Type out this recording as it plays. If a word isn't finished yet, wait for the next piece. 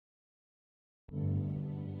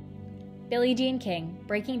Billie Jean King,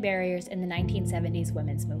 breaking barriers in the 1970s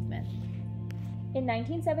women's movement. In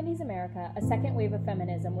 1970s America, a second wave of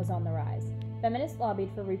feminism was on the rise. Feminists lobbied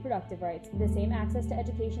for reproductive rights, the same access to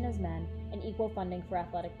education as men, and equal funding for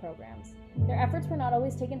athletic programs. Their efforts were not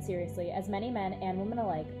always taken seriously, as many men and women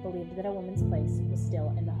alike believed that a woman's place was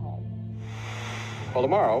still in the home. Well,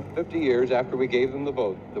 tomorrow, 50 years after we gave them the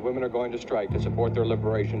vote, the women are going to strike to support their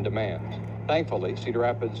liberation demands. Thankfully, Cedar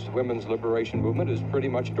Rapids' women's liberation movement is pretty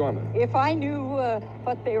much dormant. If I knew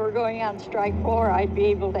what they were going on strike for, I'd be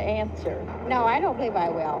able to answer. No, I don't believe I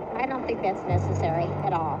will. I don't think that's necessary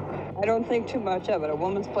at all. I don't think too much of it. A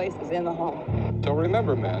woman's place is in the home. So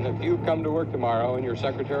remember, men, if you come to work tomorrow and your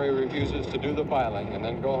secretary refuses to do the filing and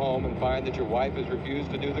then go home and find that your wife has refused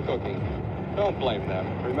to do the cooking, don't blame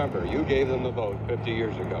them. Remember, you gave them the vote 50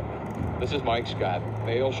 years ago. This is Mike Scott,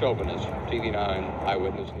 male chauvinist, TV9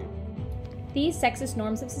 Eyewitness News. These sexist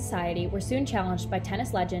norms of society were soon challenged by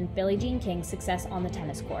tennis legend Billie Jean King's success on the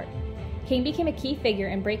tennis court. King became a key figure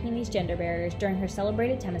in breaking these gender barriers during her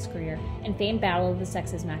celebrated tennis career and famed Battle of the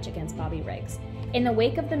Sexes match against Bobby Riggs. In the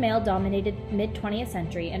wake of the male-dominated mid-20th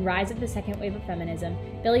century and rise of the second wave of feminism,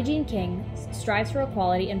 Billie Jean King strives for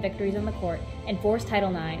equality and victories on the court, enforced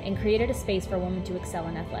Title IX, and created a space for women to excel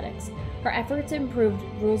in athletics. Her efforts improved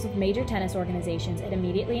rules of major tennis organizations and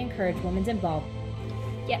immediately encouraged women's involvement.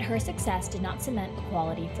 Yet her success did not cement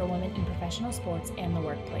equality for women in professional sports and the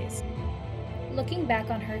workplace. Looking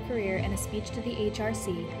back on her career in a speech to the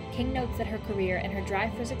HRC, King notes that her career and her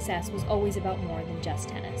drive for success was always about more than just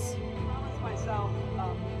tennis. I promised myself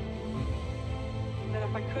that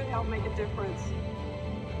if I could help make a difference,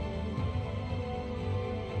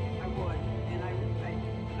 I would.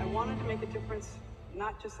 And I wanted to make a difference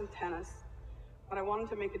not just in tennis, but I wanted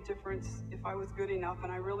to make a difference if I was good enough,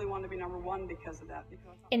 and I really wanted to be number one because of that.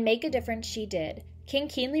 In Make a Difference she did, King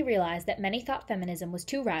keenly realized that many thought feminism was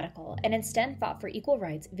too radical and instead fought for equal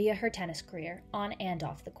rights via her tennis career, on and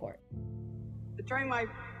off the court. During my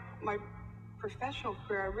professional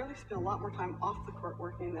career, I really spent a lot more time off the court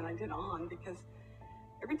working than I did on, because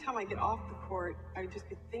every time I get off the court, I would just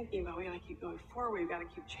be thinking about, we gotta keep going forward, we've gotta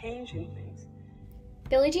keep changing things.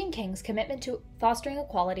 Billie Jean King's commitment to fostering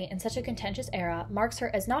equality in such a contentious era marks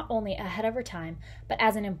her as not only ahead of her time, but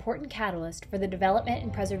as an important catalyst for the development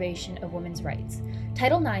and preservation of women's rights.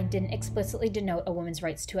 Title IX didn't explicitly denote a woman's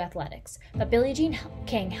rights to athletics, but Billie Jean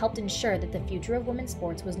King helped ensure that the future of women's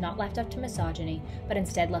sports was not left up to misogyny, but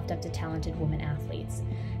instead left up to talented women athletes.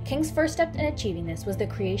 King's first step in achieving this was the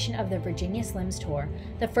creation of the Virginia Slims Tour,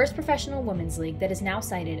 the first professional women's league that is now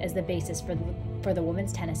cited as the basis for the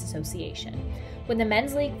Women's Tennis Association. When the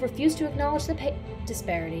men's league refused to acknowledge the pay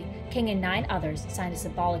disparity, King and 9 others signed a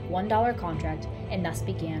symbolic $1 contract, and thus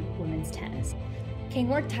began women's tennis. King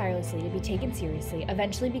worked tirelessly to be taken seriously,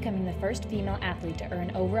 eventually becoming the first female athlete to earn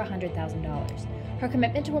over $100,000. Her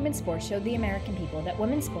commitment to women's sports showed the American people that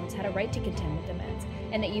women's sports had a right to contend with the men's,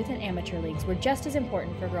 and that youth and amateur leagues were just as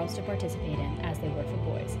important for girls to participate in as they were for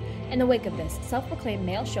boys. In the wake of this, self-proclaimed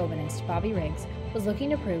male chauvinist Bobby Riggs was looking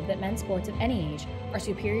to prove that men's sports of any age are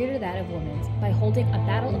superior to that of women's by holding a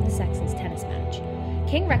Battle of the Sexes tennis match.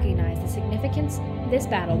 King recognized the significance this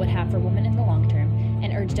battle would have for women in the long term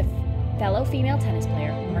and urged a fellow female tennis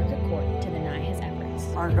player, Margaret Court, to deny his efforts.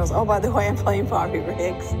 Margaret goes, oh, by the way, I'm playing Bobby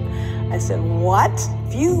Riggs. I said, what?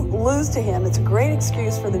 If you lose to him, it's a great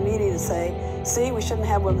excuse for the media to say, see, we shouldn't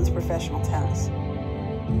have women's professional tennis.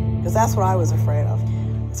 Because that's what I was afraid of.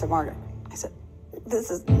 I said, Margaret, I said,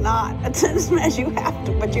 this is not a tennis match, you have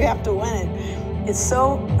to win it. It's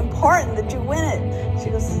so important that you win it. She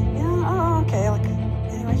goes, yeah, oh, okay.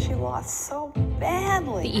 Anyway, she lost so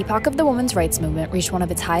badly. The epoch of the women's rights movement reached one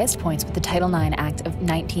of its highest points with the Title IX Act of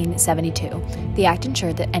 1972. The act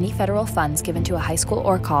ensured that any federal funds given to a high school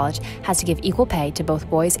or college has to give equal pay to both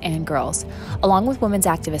boys and girls. Along with women's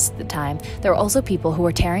activists at the time, there were also people who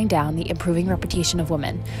were tearing down the improving reputation of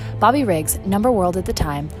women. Bobby Riggs, number world at the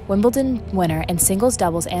time, Wimbledon winner and singles,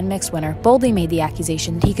 doubles, and mixed winner, boldly made the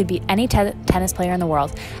accusation that he could beat any tennis player in the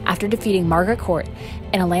world after defeating Margaret Court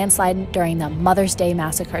in a landslide during the Mother's Day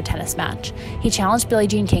Massacre tennis match. He challenged Billie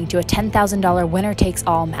Jean King to a $10,000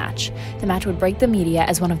 winner-takes-all match. The match would break the media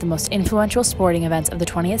as one of the most influential sporting events of the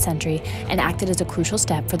 20th century and acted as a crucial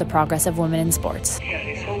step for the progress of women in sports. Yeah,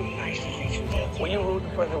 it's so nice to meet you. Were you rooting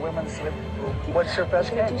for the women's slip? What's your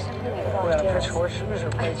best game? We're gonna pitch horseshoes or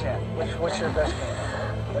play jam? What's your best game?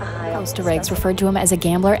 Close to Riggs referred to him as a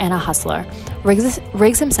gambler and a hustler.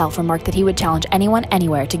 Riggs himself remarked that he would challenge anyone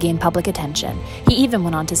anywhere to gain public attention. He even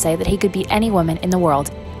went on to say that he could beat any woman in the world,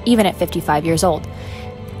 even at 55 years old.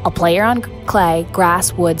 A player on clay,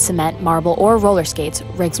 grass, wood, cement, marble, or roller skates,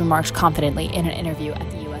 Riggs remarked confidently in an interview at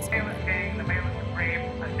the U.S. The man was game, the man was supreme.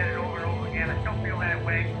 I said it over and over and I still feel that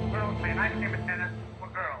way. Girls play a nice game of tennis for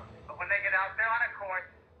girls. But when they get out there on a court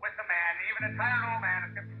with a man, even a tired old man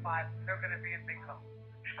at 55, they're going to be in big trouble.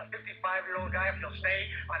 A 55-year-old guy, if he'll stay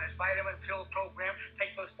on his vitamin pill program, take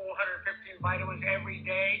those 415 vitamins every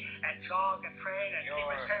day, and jog and train and keep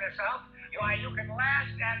his tennis out, why, you can last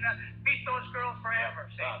and beat those girls forever,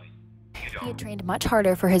 see? He had trained much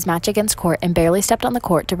harder for his match against Court and barely stepped on the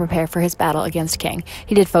court to prepare for his battle against King.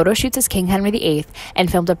 He did photo shoots as King Henry VIII and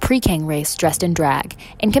filmed a pre-King race dressed in drag.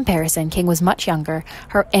 In comparison, King was much younger,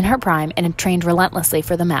 in her prime, and had trained relentlessly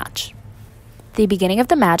for the match. The beginning of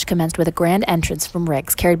the match commenced with a grand entrance from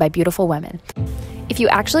Riggs, carried by beautiful women. If you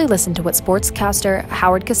actually listen to what sportscaster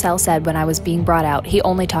Howard Cosell said when I was being brought out, he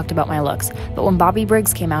only talked about my looks. But when Bobby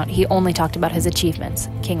Briggs came out, he only talked about his achievements,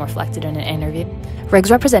 King reflected in an interview. Briggs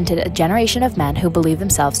represented a generation of men who believe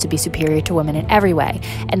themselves to be superior to women in every way,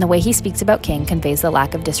 and the way he speaks about King conveys the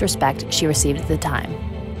lack of disrespect she received at the time.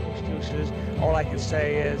 Excuses. All I can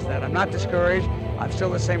say is that I'm not discouraged. I'm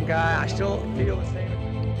still the same guy. I still feel the same.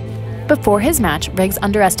 Before his match, Riggs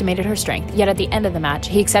underestimated her strength, yet at the end of the match,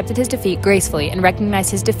 he accepted his defeat gracefully and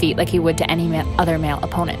recognized his defeat like he would to any other male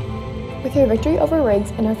opponent. With her victory over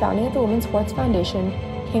Riggs and her founding of the Women's Sports Foundation,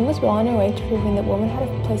 King was well on her way to proving that women had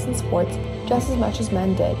a place in sports just as much as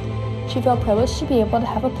men did. She felt privileged to be able to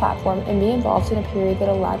have a platform and be involved in a period that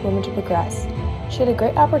allowed women to progress. She had a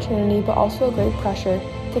great opportunity, but also a great pressure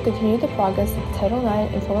to continue the progress that the Title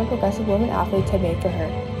IX and former progressive women athletes had made for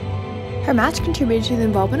her. Her match contributed to the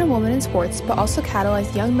involvement of women in sports, but also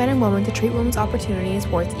catalyzed young men and women to treat women's opportunity in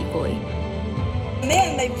sports equally.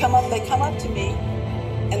 Men, they come up to me,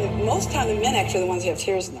 and most time the men actually are the ones who have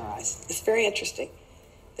tears in their eyes. It's very interesting.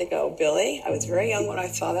 They go, Billie, I was very young when I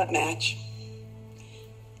saw that match,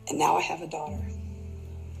 and now I have a daughter.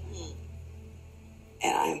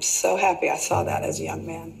 And I am so happy I saw that as a young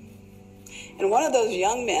man. And one of those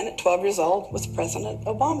young men at 12 years old was President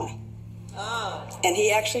Obama. And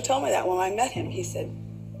he actually told me that when I met him. He said,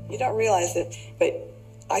 you don't realize it, but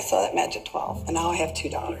I saw that match at 12, and now I have 2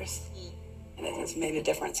 daughters. And it has made a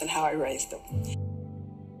difference in how I raised them.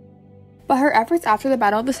 But her efforts after the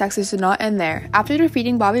Battle of the Sexes did not end there. After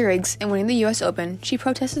defeating Bobby Riggs and winning the U.S. Open, she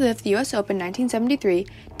protested that if the U.S. Open 1973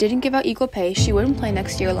 didn't give out equal pay, she wouldn't play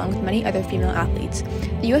next year along with many other female athletes.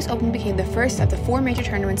 The U.S. Open became the first of the 4 major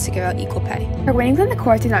tournaments to give out equal pay. Her winnings on the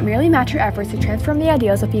court did not merely match her efforts to transform the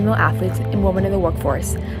ideals of female athletes and women in the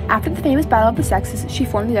workforce. After the famous Battle of the Sexes, she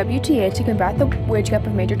formed the WTA to combat the wage gap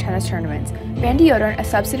of major tennis tournaments. Bandy Yoder, a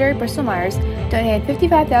subsidiary of Bristol-Myers, donated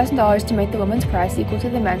 $55,000 to make the women's prize equal to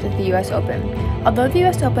the men's at the U.S. Open. Although the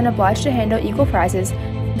U.S. Open obliged to handle equal prizes,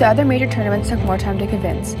 the other major tournaments took more time to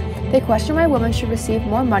convince. They questioned why women should receive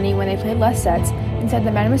more money when they played less sets and said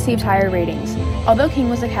the men received higher ratings. Although King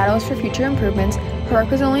was a catalyst for future improvements, her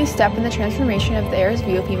work was only a step in the transformation of the era's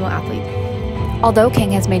view of female athletes. Although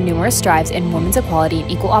King has made numerous strides in women's equality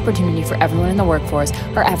and equal opportunity for everyone in the workforce,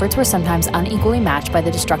 her efforts were sometimes unequally matched by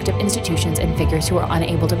the destructive institutions and figures who were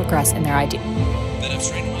unable to progress in their ideas. That if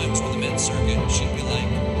Serena Williams won the men's circuit, she'd be like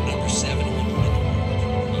number 700 in the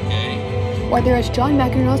world. Okay? Whether it's John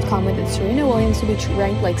McEnroe's comment that Serena Williams would be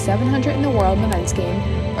ranked like 700 in the world in the men's game,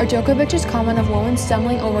 or Djokovic's comment of women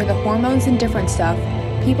stumbling over the hormones and different stuff,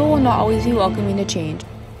 people will not always be welcoming to change.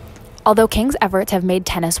 Although King's efforts have made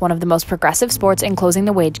tennis one of the most progressive sports in closing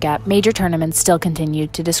the wage gap, major tournaments still continue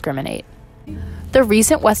to discriminate. The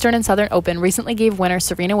recent Western and Southern Open recently gave winner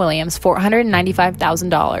Serena Williams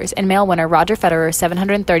 $495,000 and male winner Roger Federer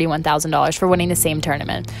 $731,000 for winning the same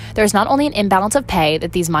tournament. There is not only an imbalance of pay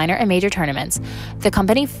at these minor and major tournaments, the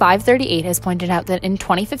company 538 has pointed out that in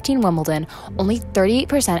 2015 Wimbledon, only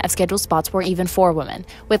 38% of scheduled spots were even for women.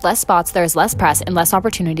 With less spots, there is less press and less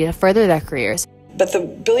opportunity to further their careers. But the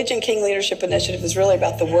Billie Jean King Leadership Initiative is really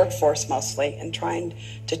about the workforce mostly and trying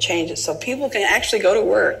to change it so people can actually go to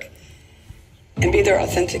work and be their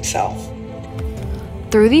authentic self.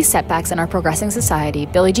 Through these setbacks in our progressing society,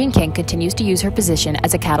 Billie Jean King continues to use her position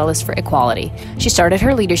as a catalyst for equality. She started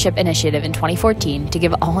her leadership initiative in 2014 to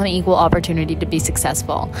give all an equal opportunity to be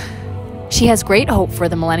successful. She has great hope for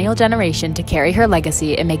the millennial generation to carry her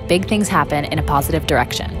legacy and make big things happen in a positive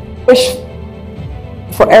direction. Wish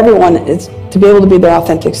for everyone is to be able to be their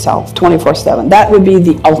authentic self 24/7. That would be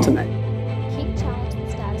the ultimate.